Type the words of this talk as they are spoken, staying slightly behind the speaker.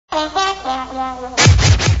It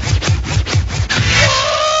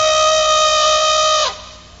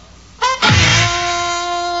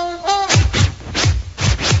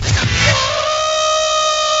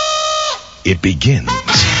begins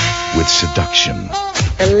with seduction.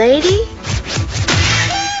 The lady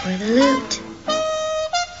or the loot?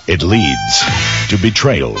 It leads to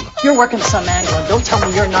betrayal. You're working some angle, and don't tell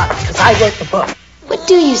me you're not, because I wrote the book. What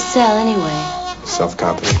do you sell anyway?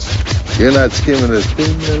 Self-confidence. You're not skimming the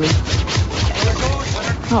spoon, Millie?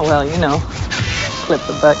 Oh, well, you know. Clip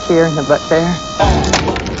the butt here and the butt there.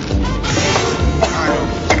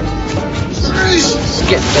 It's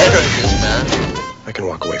getting better at this, man. I can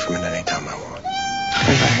walk away from it anytime I want.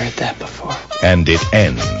 Where have I heard that before? And it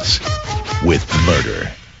ends with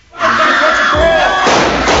murder.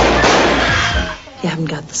 You haven't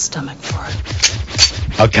got the stomach for it.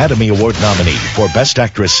 Academy Award nominee for Best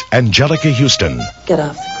Actress Angelica Houston. Get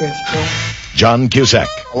off the grift, boy. John Cusack.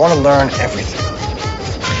 I want to learn everything.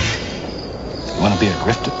 You want to be a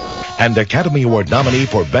grifter? And Academy Award nominee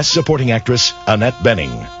for Best Supporting Actress Annette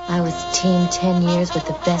Bening. I was team 10 years with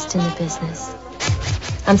the best in the business.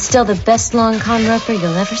 I'm still the best long con roper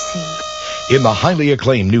you'll ever see. In the highly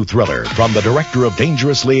acclaimed new thriller from the director of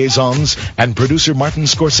Dangerous Liaisons and producer Martin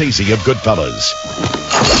Scorsese of Goodfellas.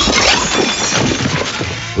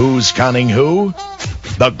 Who's conning who?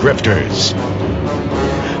 The Grifters.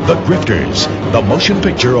 The Grifters, the motion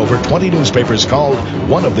picture over 20 newspapers called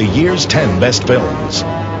one of the year's 10 best films.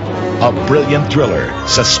 A brilliant thriller,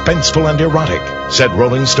 suspenseful and erotic, said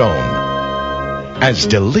Rolling Stone. As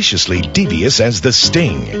deliciously devious as The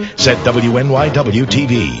Sting, said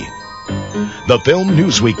WNYW-TV. The film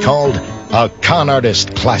Newsweek called a con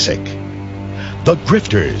artist classic. The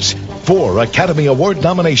Grifters, 4 Academy Award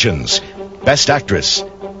nominations: Best Actress,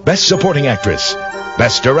 Best Supporting Actress,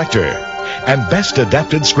 Best Director, and Best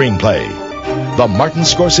Adapted Screenplay. The Martin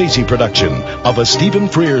Scorsese production of a Stephen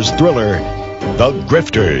Frears thriller, The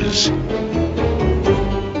Grifters.